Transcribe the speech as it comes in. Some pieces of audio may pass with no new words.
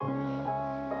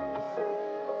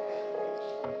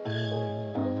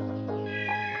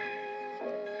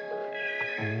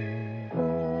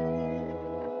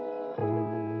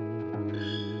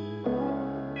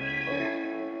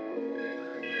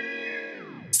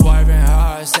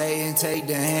hard, saying take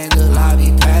the handle, I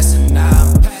be passing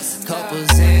now. Couple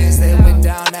Zans, they went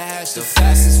down the hash the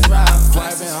fastest route.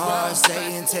 Swerving hard,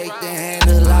 saying take the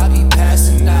handle, I be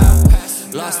passing now.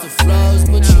 Lost the flows,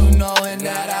 but you knowing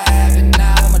that I have it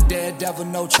now. I'm a daredevil,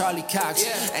 no Charlie Cox.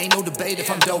 Ain't no debate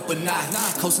if I'm dope or not.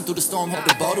 Coasting through the storm, hope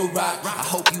the boat'll rock. I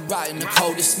hope you ride in the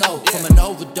coldest snow. From an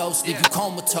overdose, leave you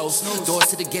comatose. Doors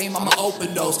to the game, I'ma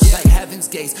open those like heaven's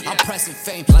gates. I'm pressing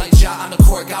fame like Ja on the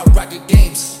court, got record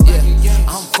games. Yeah,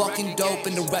 I'm fucking dope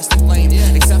and the rest are lame,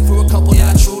 except for a couple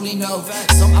that I truly know.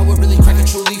 Some I would really crack a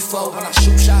truly foe. When I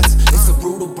shoot shots, it's a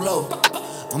brutal blow.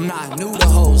 I'm not new to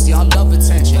hoes, y'all love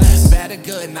attention. Bad or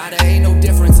good, nah, there ain't no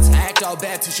difference. Act all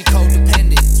bad till she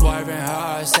codependent. Swerving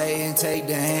hard, saying take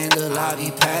the handle, I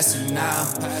be passing now.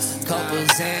 Couple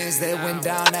Zans, they went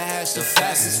down the hash the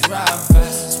fastest route.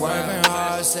 Swerving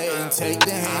hard, saying take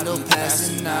the handle,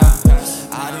 passing now.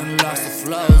 I done lost the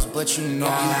flows, but you know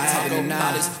you have it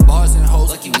now. Bars and hoes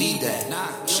like you need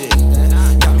that. Shit,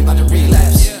 got me about to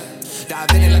relapse. Dive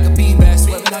in it like a beanbag,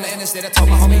 swerving on the interstate. I told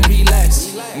my homie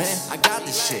relax. Man, I got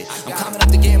this shit. I'm coming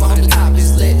up the game, I hope the top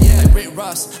is lit. Like Rick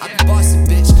Ross, I be bossing,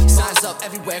 bitch. Signs up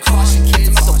everywhere, caution kids.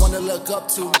 I'm not the one to look up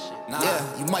to.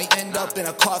 Yeah, you might end up in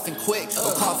a coffin quick,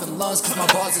 or coughing lungs cause my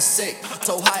bars are sick.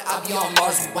 So high, I be on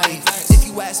Mars with Wayne. If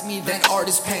you ask me, then art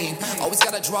is pain. Always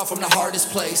gotta draw from the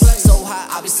hardest place. So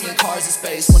high, I be seeing cars in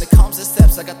space. When it comes to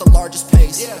steps, I got the largest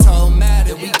pace. Don't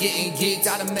matter, we getting geeked.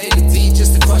 I done made a beat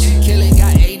just to crush and kill it.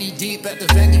 Got 80 deep at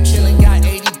the venue chilling. Got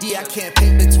ADD, I can't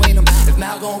pick between them. If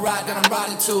Mal gon' ride, then I'm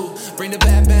riding too. Bring the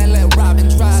bad man, let Robin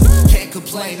drive. Can't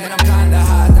complain, man, I'm kinda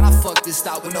high. Then I fuck this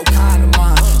out with no kind of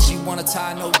mind. She wanna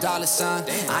tie, no dollar sign.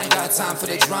 I ain't got time for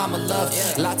the drama, love.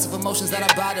 Lots of emotions that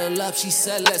I bottle up. She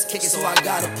said let's kick it, so I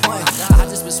got a point. I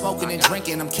just been smoking and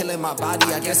drinking, I'm killing my body,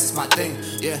 I guess it's my thing.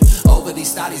 Yeah, over these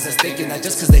studies that's thinking that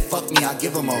just cause they fuck me, I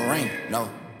give them a ring. No.